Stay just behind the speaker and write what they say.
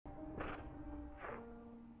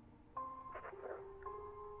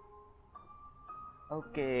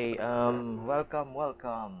Okay,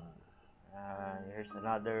 welcome. Here's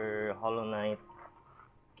another Hollow Knight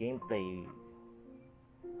gameplay,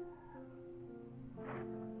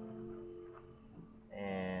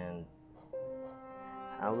 and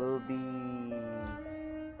I will be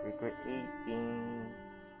recreating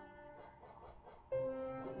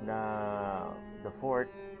the fourth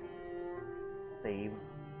save.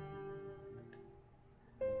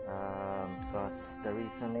 Because the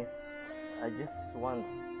reason is I just want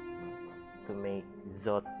to make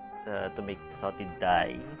Zot to make Zoti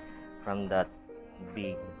die from that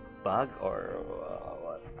big bug or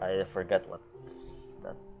what I forgot what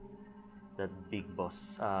that big boss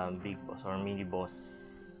or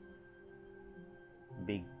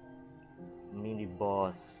big mini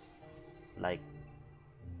boss like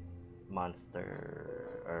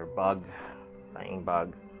monster or bug, flying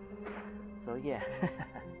bug. So yeah,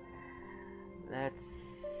 let's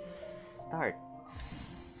start.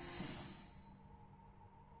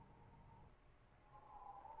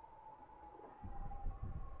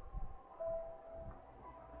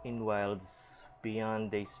 In wilds beyond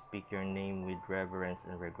they speak your name with reverence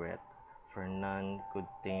and regret, for none could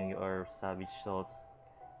tame your savage souls,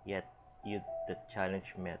 yet you the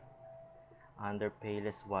challenge met. Under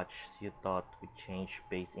palest watch you thought with change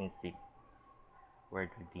base instinct were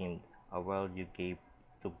redeemed, a world you gave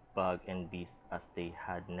to bug and beast as they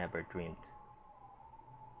had never dreamed.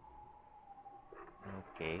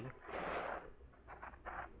 Okay,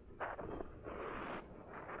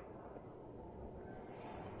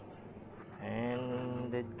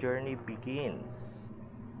 and the journey begins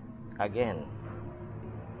again.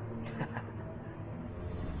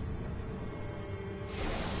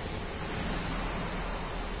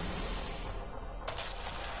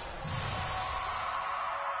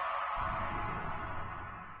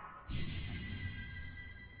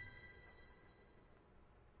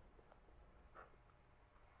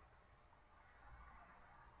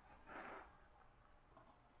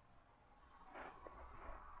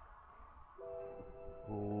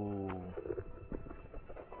 Ooh.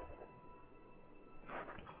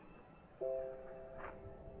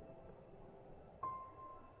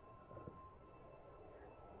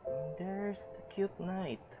 And there's the cute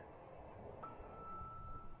knight.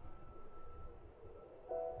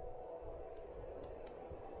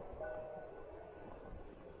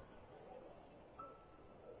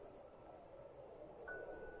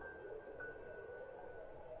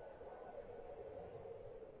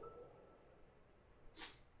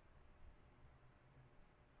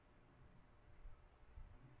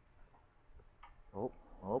 Oh,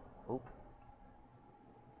 oh, oh,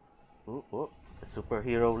 oh, oh. The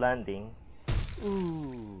superhero landing.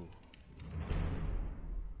 Ooh,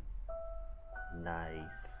 nice.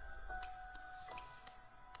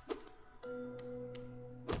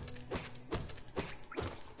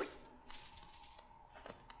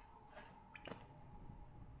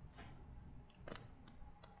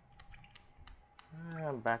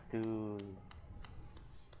 Back to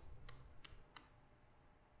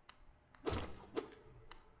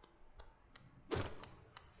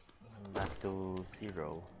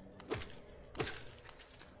zero.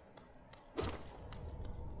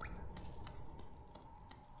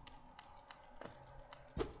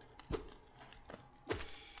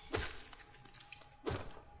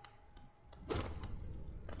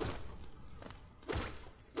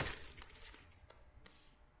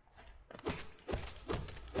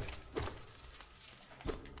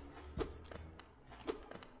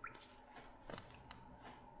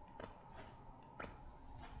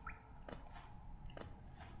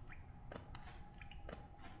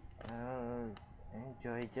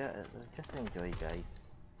 Enjoy, just enjoy, guys.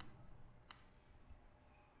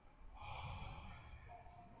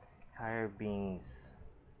 Higher beings,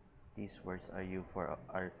 these words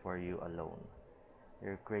are for you alone.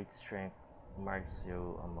 Your great strength marks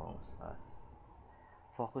you amongst us.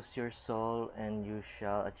 Focus your soul, and you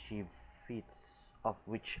shall achieve feats of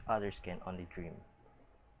which others can only dream.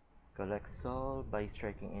 Collect soul by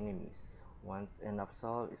striking enemies. Once enough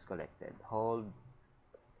soul is collected, hold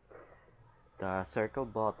the circle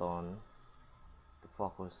button to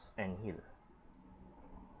focus and heal.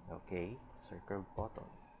 Okay, circle button.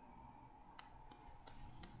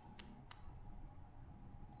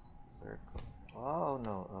 Circle. Oh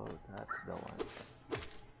no, oh that's the one.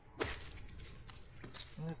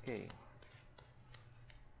 Okay.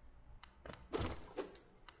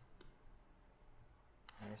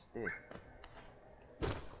 Here's this.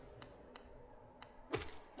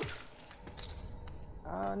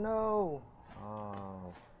 Ah no!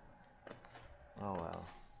 Oh. Oh well.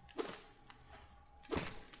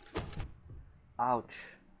 Ouch!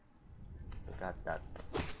 Got that.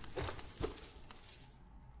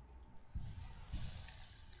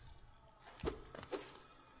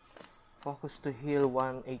 Focus to heal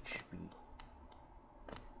 1 HP.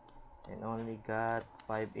 And only got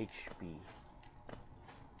 5 HP.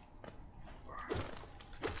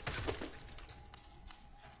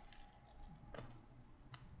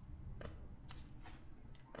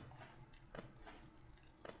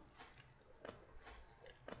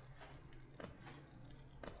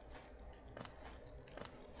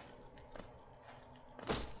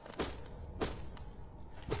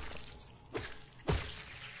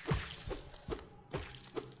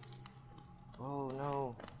 Oh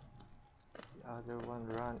no! The other one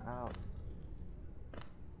ran out.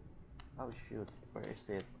 Oh shoot, where is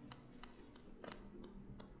it?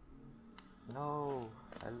 No,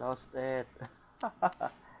 I lost it.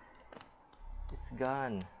 It's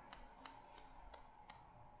gone.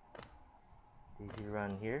 Did he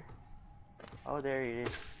run here? Oh, there it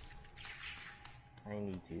is. I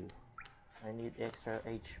need you. I need extra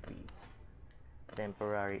HP.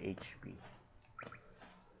 Temporary HP.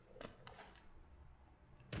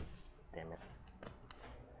 Damn it.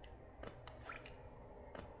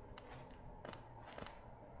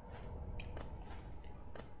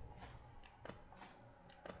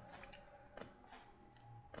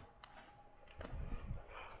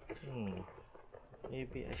 Hmm.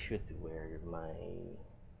 Maybe I should wear my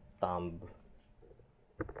thumb.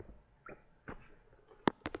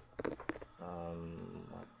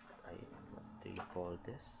 What what do you call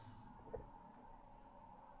this?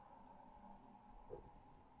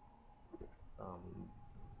 Um,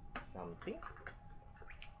 something.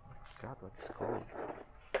 God, what's it called?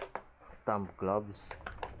 Thumb gloves.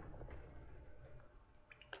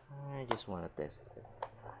 I just want to test it,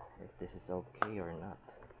 if this is okay or not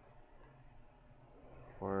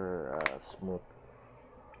for smooth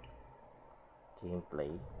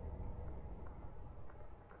gameplay.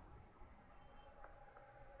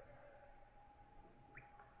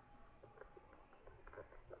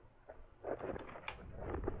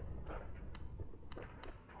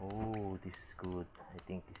 Oh, this is good. I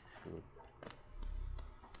think this is good.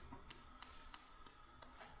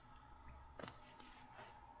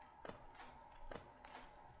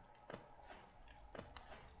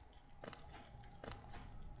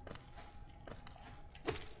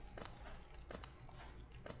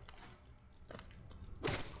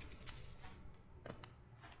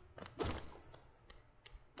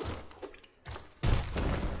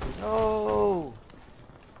 No!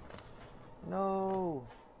 No!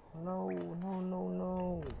 No, no, no,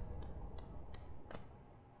 no!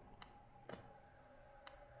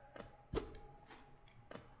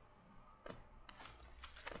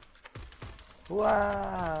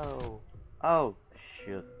 Wow! Oh,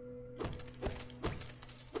 shoot.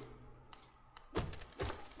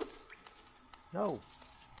 No!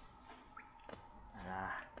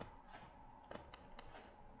 Ah,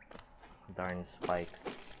 darn spikes.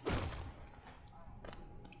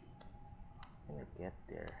 Can I get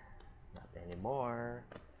there? Not anymore.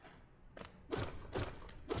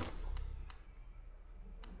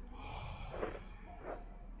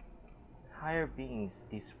 Higher beings,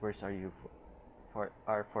 these words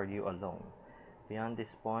are for you alone. Beyond this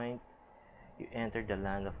point, you enter the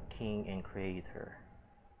land of King and Creator.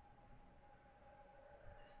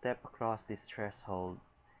 Step across this threshold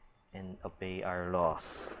and obey our laws.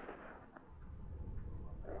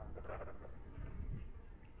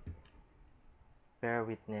 Bear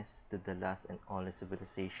witness to the last and only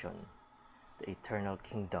civilization, the eternal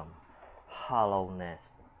kingdom,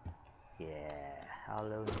 Hollownest. Yeah,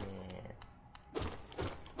 Hollownest.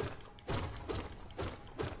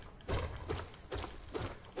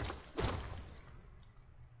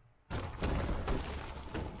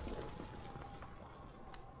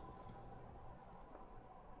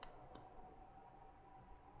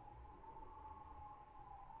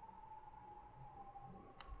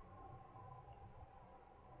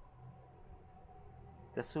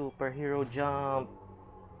 The superhero jump.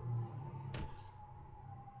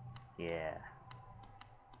 Yeah.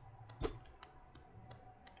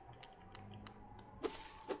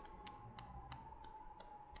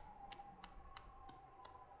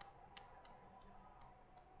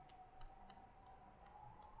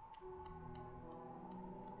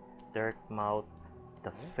 Dirtmouth,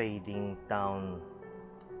 the fading town.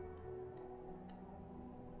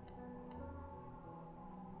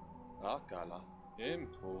 Akala,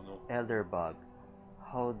 tono. Elderbug.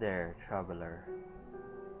 Ho there, traveler.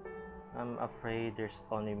 I'm afraid there's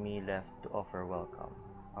only me left to offer welcome.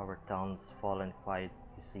 Our town's fallen quiet,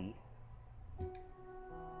 you see.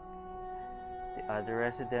 The other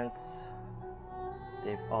residents,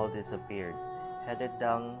 they've all disappeared, headed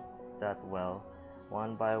down that well,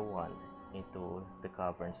 one by one, into the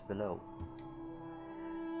caverns below.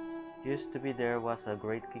 Used to be there was a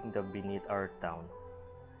great kingdom beneath our town.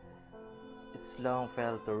 It's long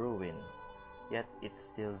fell to ruin, yet it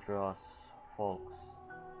still draws folks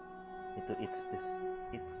into its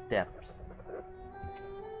depths.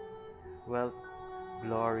 Wealth,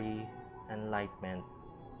 glory, enlightenment,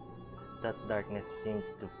 that darkness seems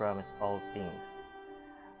to promise all things.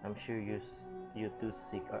 I'm sure you too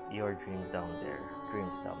seek your dreams down there.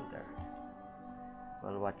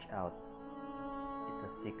 Well, watch out. It's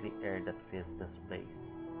a sickly air that fills this place.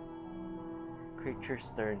 Creatures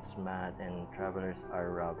turn mad and travelers are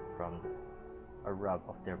robbed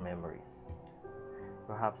of their memories.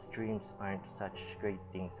 Perhaps dreams aren't such great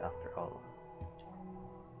things after all.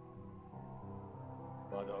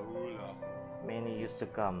 Badaula. Many used to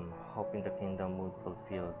come, hoping the kingdom would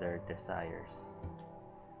fulfill their desires.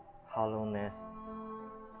 Hollowness,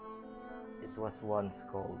 it was once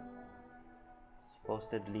called.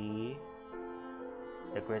 Supposedly,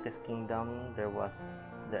 the greatest kingdom there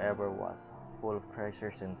ever was, full of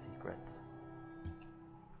treasures and secrets.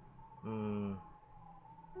 Hmm,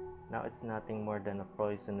 now it's nothing more than a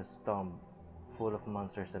poisonous tomb, full of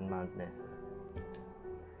monsters and madness.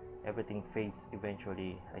 Everything fades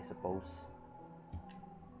eventually, I suppose.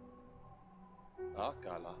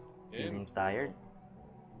 Akala. Feeling Emtono. tired?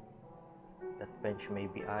 That bench may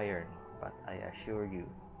be iron, but I assure you,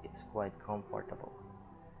 it's quite comfortable.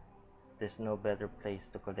 There's no better place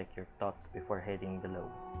to collect your thoughts before heading below.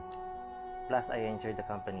 Plus, I enjoy the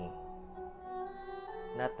company.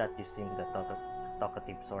 Not that you seem the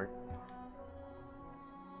talkative sort.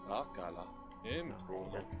 Akala. No,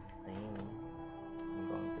 Emtono. just saying. I'm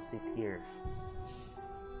going to sit here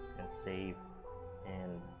and save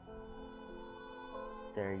and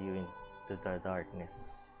stare you into the darkness,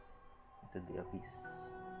 into the abyss.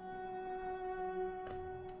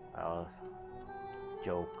 I'll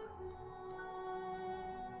joke.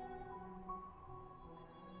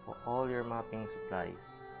 For all your mapping supplies,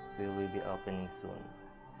 we will be opening soon.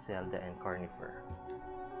 Zelda and Cornifer.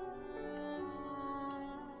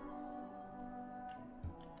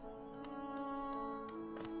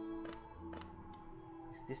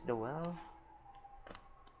 Is this the well?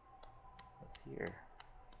 What's here?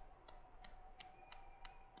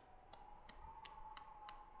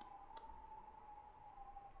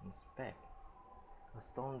 Inspect. A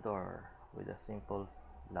stone door with a simple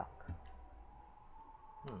lock.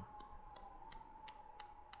 Hmm.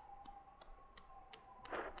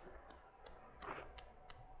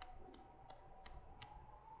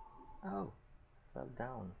 Oh, fell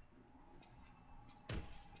down.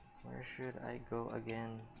 Where should I go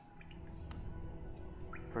again?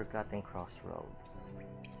 Forgotten crossroads.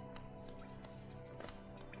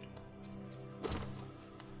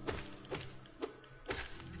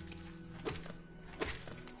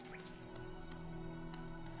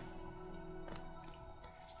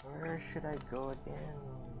 Where should I go again?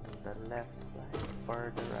 The left side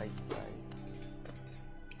or the right side?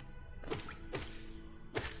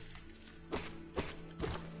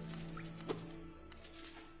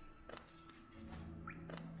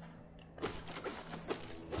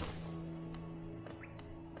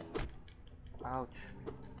 Ouch.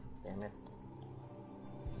 Damn it.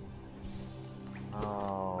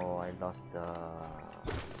 Oh, I lost the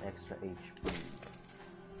extra HP.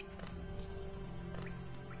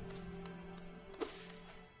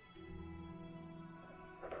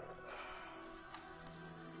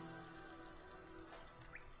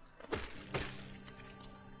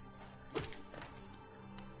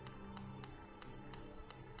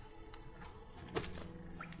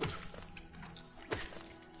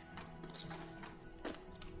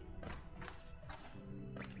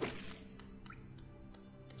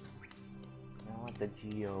 I want the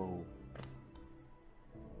Geo.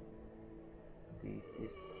 This is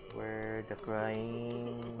where the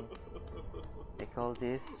crying. They call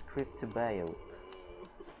this cryptobiote.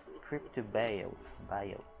 Cryptobiote.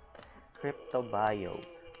 Biote. Cryptobiote.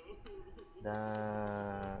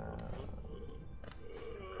 The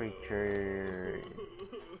creature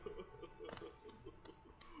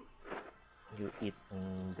you eat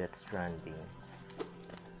in Death Stranding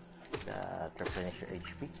that replenish your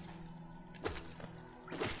HP.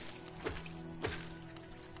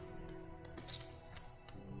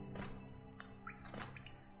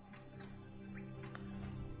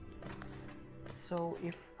 So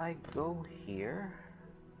if I go here,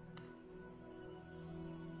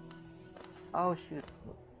 oh shoot,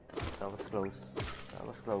 that was close. That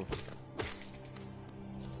was close.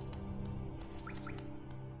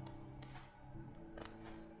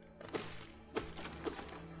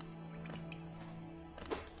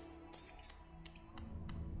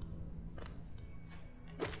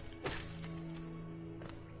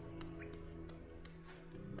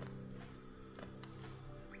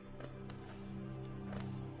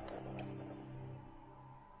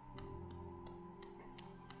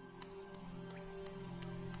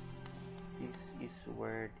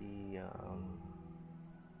 where the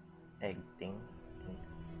egg thing,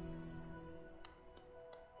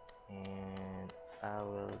 and I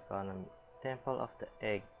will gonna temple of the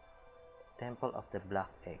egg, temple of the black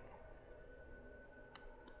egg.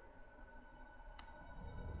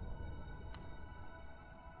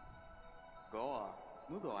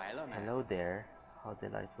 Hello there. How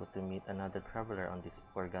delightful to meet another traveler on these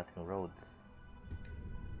forgotten roads.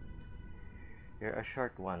 You're a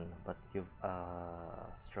short one, but you've a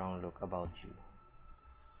strong look about you.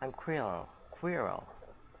 I'm Quirrell. Quirrell.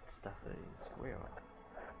 Stuff is Quirrell.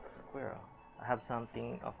 Quirrell. I have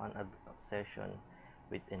something of an obsession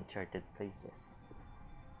with enchanted places.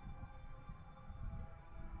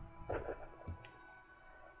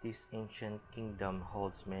 This ancient kingdom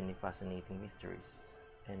holds many fascinating mysteries,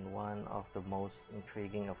 and one of the most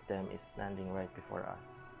intriguing of them is standing right before us.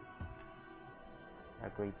 A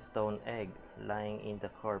great stone egg lying in the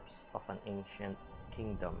corpse of an ancient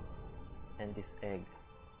kingdom. And this egg,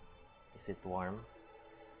 is it warm?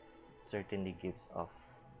 It certainly gives off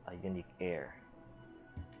a unique air.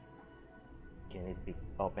 Can it be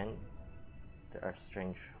opened? There are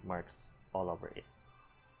strange marks all over it.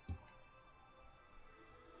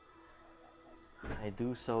 I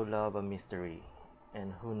do so love a mystery,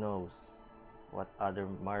 and who knows what other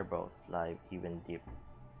marvels lie even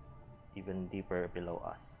deeper below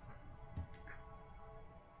us.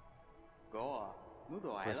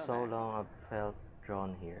 For so long I've felt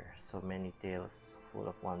drawn here, so many tales full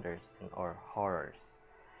of wonders and or horrors.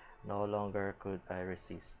 No longer could I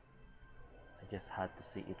resist. I just had to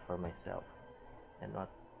see it for myself. And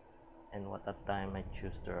what a time I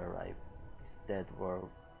choose to arrive. This dead world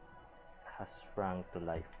has sprung to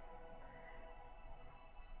life.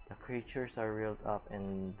 The creatures are reeled up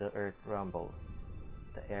and the earth rumbles.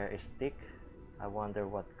 The air is thick. I wonder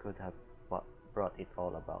what could have brought it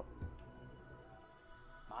all about.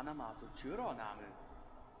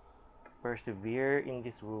 Persevere in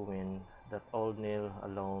this ruin. That old nail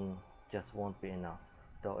alone just won't be enough,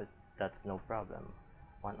 though that's no problem.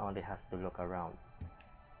 One only has to look around.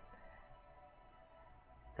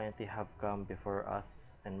 Plenty have come before us,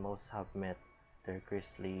 and most have met their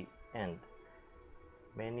grisly end.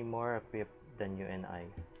 Many more equipped than you and I.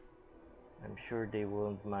 I'm sure they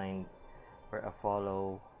won't mind where a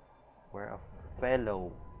fellow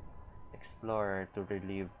explorer to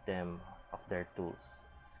relieve them of their tools.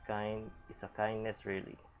 It's a kindness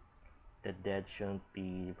really. The dead shouldn't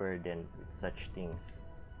be burdened with such things.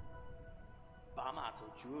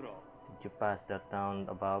 Did you pass that town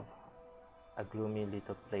above? A gloomy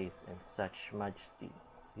little place and such majesty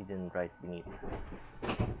hidden right beneath.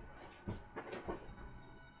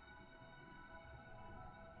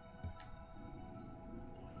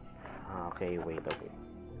 Okay, wait, okay.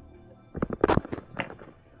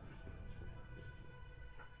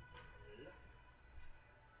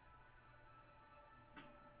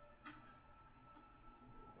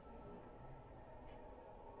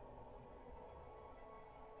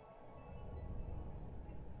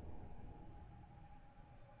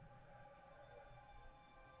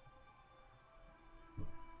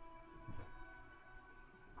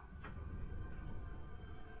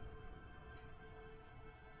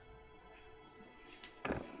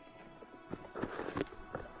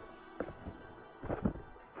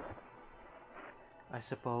 I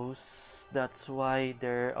suppose that's why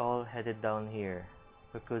they're all headed down here.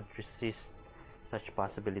 We could resist such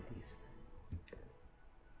possibilities.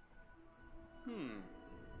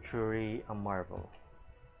 Truly a marvel.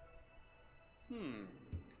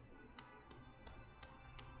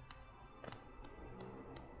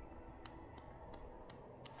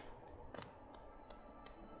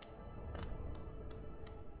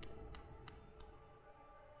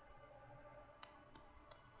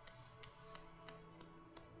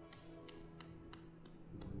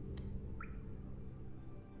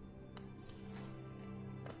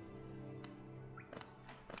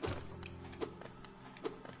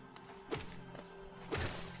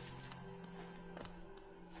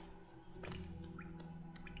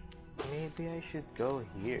 Maybe I should go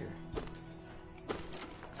here.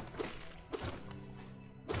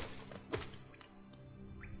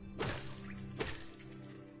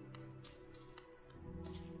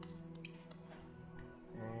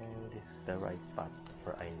 And this is the right path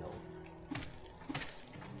for I know.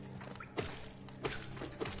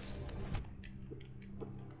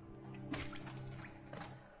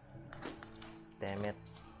 Damn it.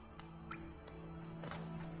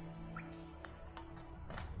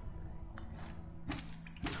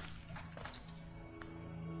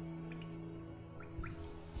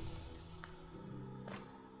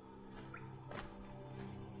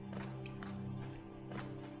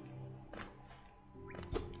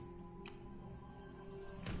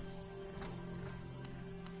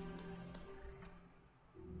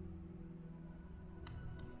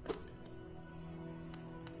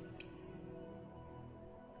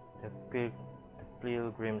 The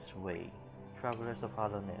Pilgrim's Way. Travelers of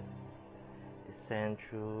Hollowness descend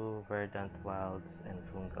through verdant wilds and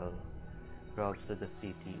fungal groves to the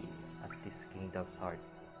city at this kingdom's heart.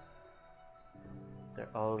 There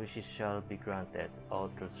all wishes shall be granted, all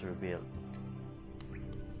truths revealed.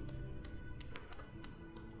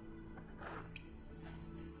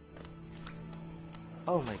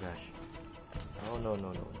 Oh my gosh. Oh no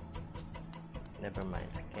no no. Never mind,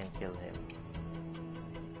 I can't kill him.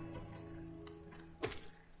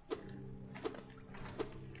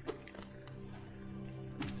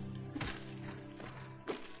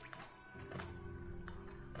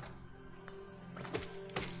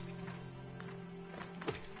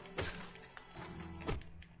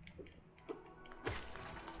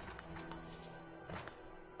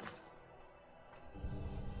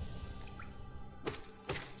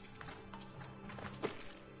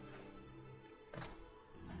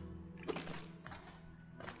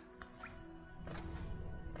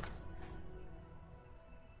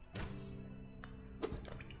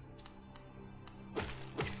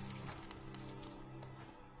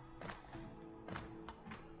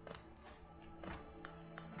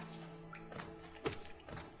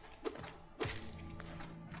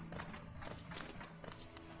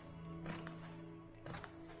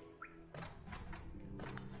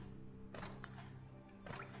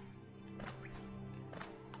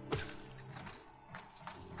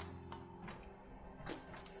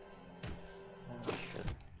 Oh shit.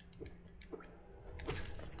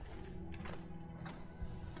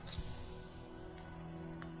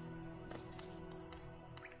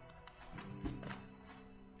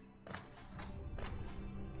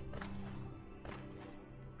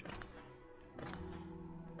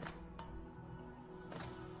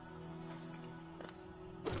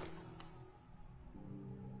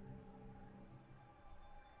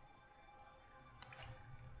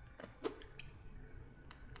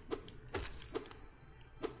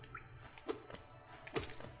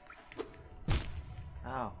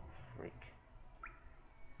 Oh, freak.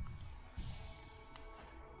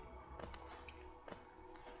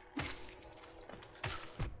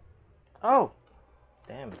 Oh!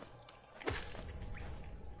 Damn.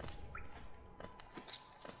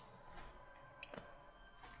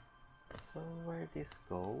 So where this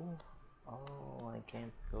go? Oh, I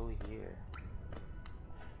can't go here.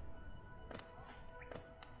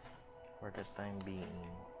 For the time being.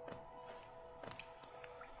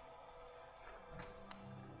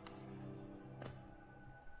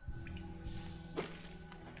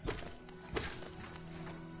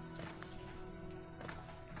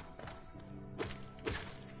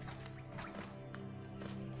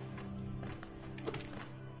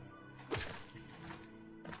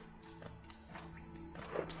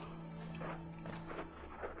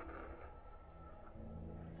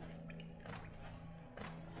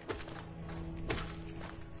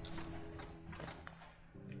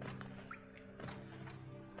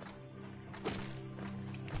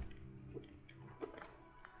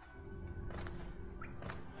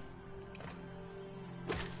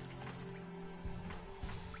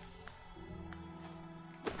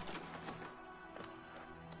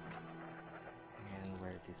 And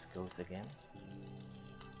where this goes again?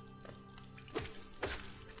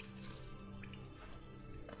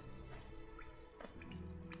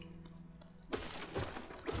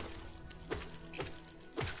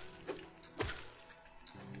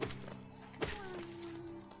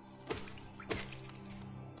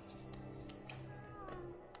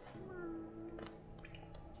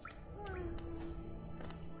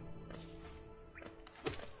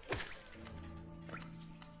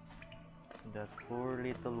 That poor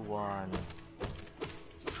little one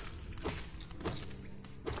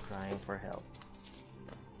crying for help.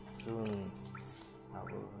 Soon I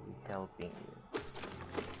will be helping you.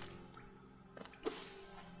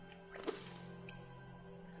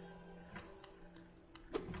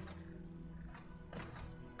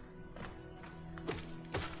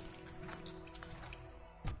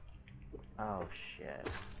 Oh shit.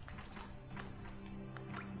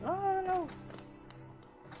 Oh no!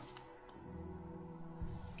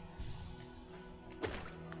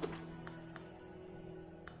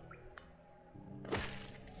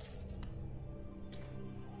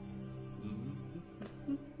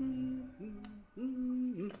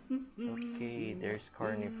 Okay, there's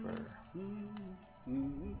Carnifer.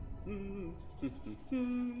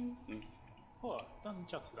 哦，当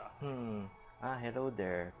这样子的啊。Ah, hello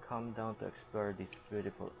there. Come down to explore these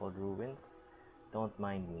beautiful old ruins. Don't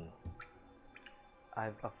mind me.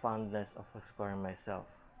 I've a fondness of exploring myself.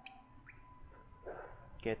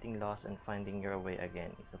 Getting lost and finding your way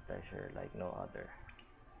again is a pleasure like no other.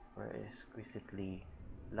 We're exquisitely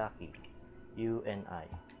lucky, you and I.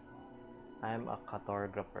 I'm a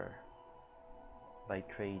cartographer by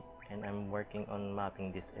trade and I'm working on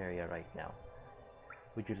mapping this area right now.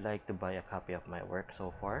 Would you like to buy a copy of my work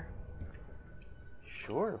so far?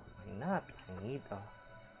 Sure, why not?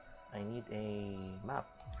 I need a map.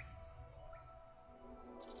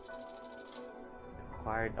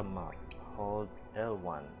 Acquired a map. Hold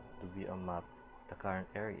L1 to view a map of the current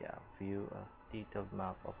area. View a detailed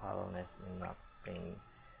map of Hollowness in mapping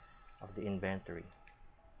of the inventory.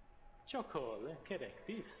 Chokole kerek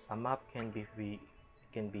this. A map can be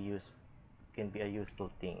used can be a useful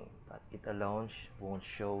thing, but it alone won't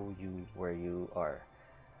show you where you are.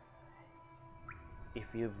 If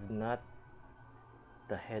you've not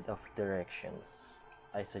the head of directions,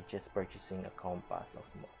 I suggest purchasing a compass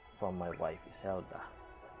from my wife Iselda.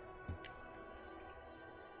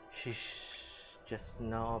 She's just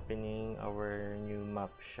now opening our new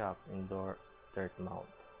map shop in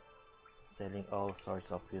Dirtmouth, selling all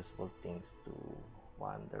sorts of useful things to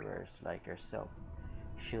wanderers like yourself.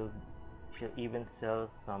 She'll she'll even sell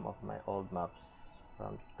some of my old maps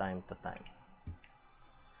from time to time.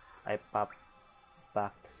 I pop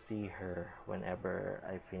back to see her whenever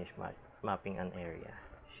I finish my mapping an area.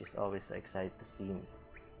 She's always excited to see me.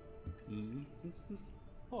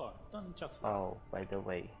 嚯，真着次 Oh, by the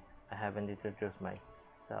way, I haven't introduced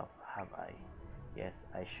myself, have I? Yes,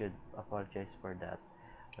 I should apologize for that.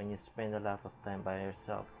 When you spend a lot of time by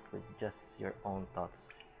yourself with just your own thoughts,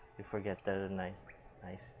 you forget the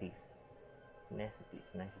niceties,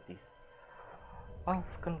 niceties of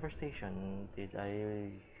conversation. Did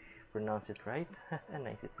I pronounce it right?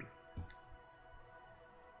 Niceties.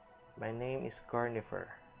 My name is Cornifer,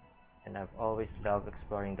 and I've always loved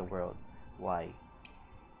exploring the world. Why?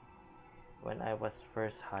 When I was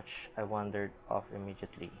first hatched, I wandered off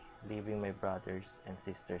immediately, leaving my brothers and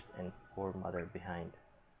sisters and poor mother behind.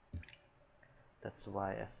 That's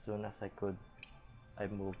why, as soon as I could, I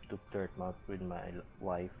moved to Dirtmouth with my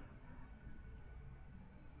wife.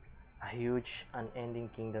 A huge, unending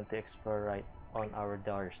kingdom to explore right on our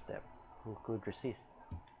doorstep. Who could resist?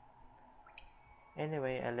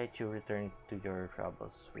 Anyway, I'll let you return to your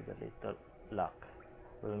troubles with a little luck.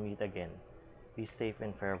 We'll meet again. Be safe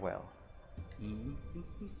and farewell.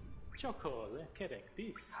 Chokole kerek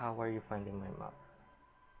this. How are you finding my map?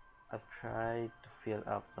 I've tried to fill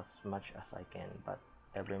out as much as I can, but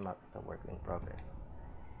every map is a work in progress.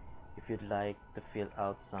 If you'd like to fill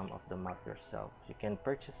out some of the map yourself, you can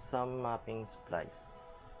purchase some mapping supplies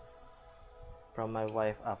from my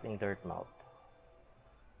wife up in Dirtmouth.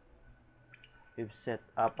 We've set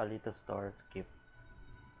up a little store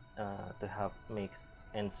to help make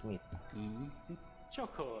ends meet.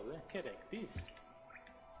 Chokole kerek this.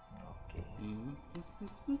 Okay.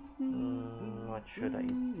 What should I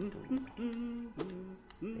do?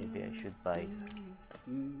 Maybe I should buy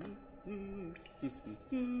a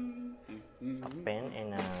pen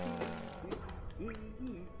and a.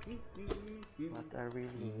 What I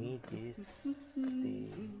really need is the.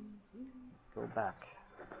 Let's go back.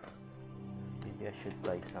 Maybe I should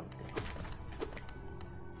buy something.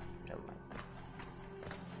 Never mind.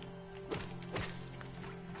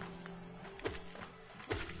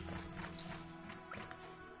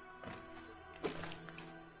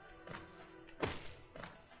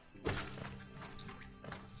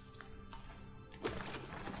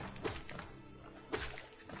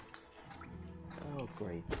 Oh,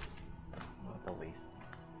 great. What a waste.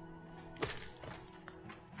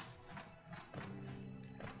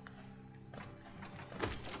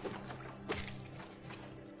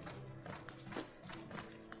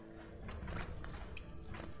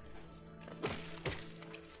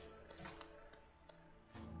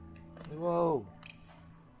 Whoa!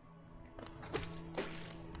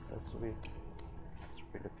 That's weird. It's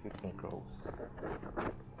really freaking gross.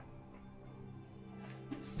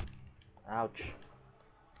 Ouch!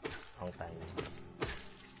 Wrong time.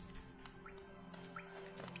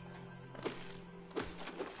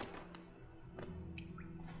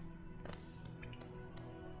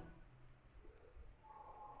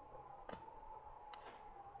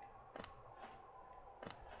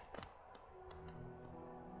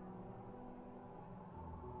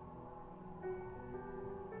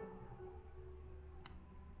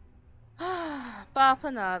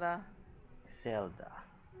 Papanada. Zelda,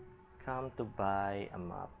 come to buy a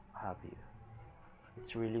map, have you?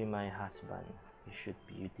 It's really my husband you should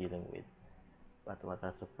be dealing with. But what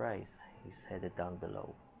a surprise, he's headed down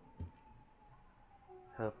below.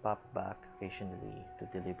 He'll pop back occasionally to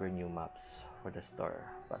deliver new maps for the store,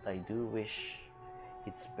 but I do wish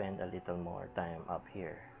he'd spend a little more time up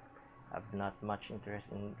here. I've not much interest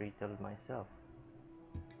in retail myself.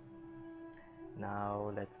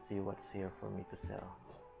 Now let's see what's here for me to sell.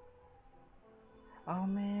 Oh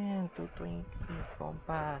man, 220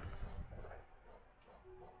 compass.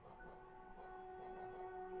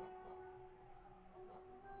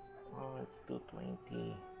 Oh, it's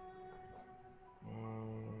 220.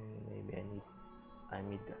 And maybe I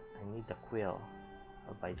need the quill.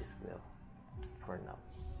 I'll buy this quill for now.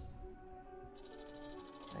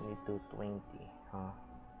 I need 220, huh?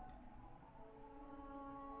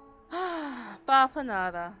 Papa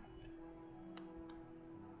nada.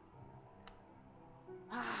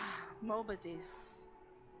 Mobadis.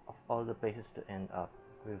 Of all the places to end up,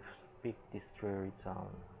 we've picked this dreary town.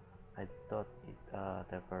 I thought it a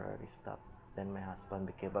temporary stop. Then my husband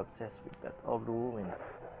became obsessed with that old woman.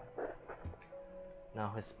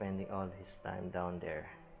 Now he's spending all his time down there.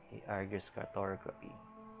 He argues cartography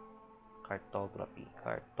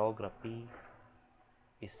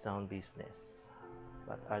is sound business.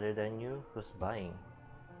 But other than you, who's buying?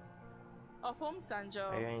 Opum Sanjo.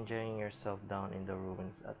 Are you enjoying yourself down in the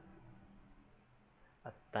ruins?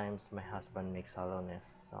 At times my husband makes hollowness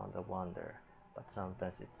sound a wonder, but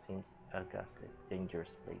sometimes it seems a ghastly, dangerous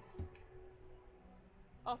place.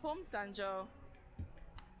 Opum Sanjo.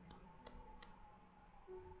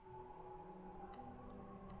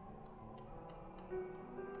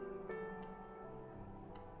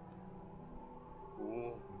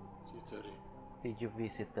 Oh, jittery. Did you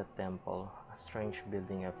visit the temple? A strange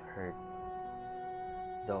building I've heard,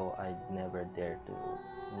 though I'd never dare to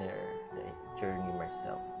near the journey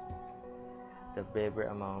myself. The braver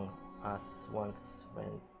among us once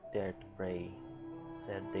went there to pray,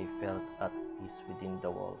 said they felt at peace within the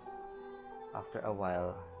walls. After a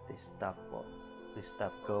while, they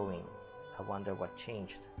stopped going. I wonder what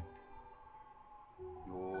changed.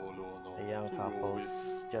 The young couple's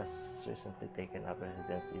just recently taken up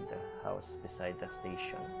residence in the house beside the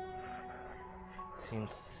station. Seems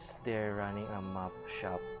they're running a map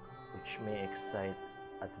shop, which may excite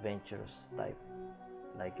adventurous type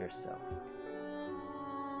like yourself.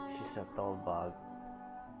 She's a tall bug,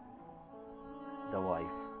 the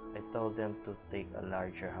wife. I told them to take a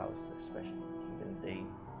larger house, especially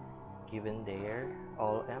given they're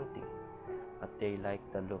all empty, but they like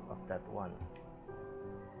the look of that one.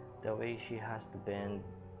 The way she has to bend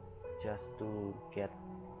just to get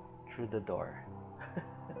through the door.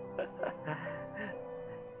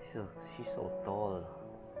 She's so tall.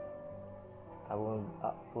 I won't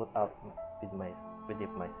put up with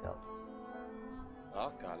it myself.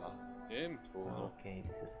 Akala. Emtono. Okay,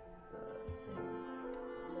 this is the same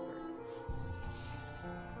verse.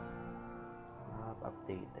 Map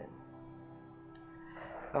updated.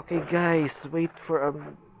 Okay, guys, wait for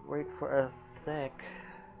a sec.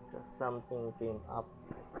 Because something came up.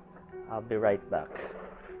 I'll be right back.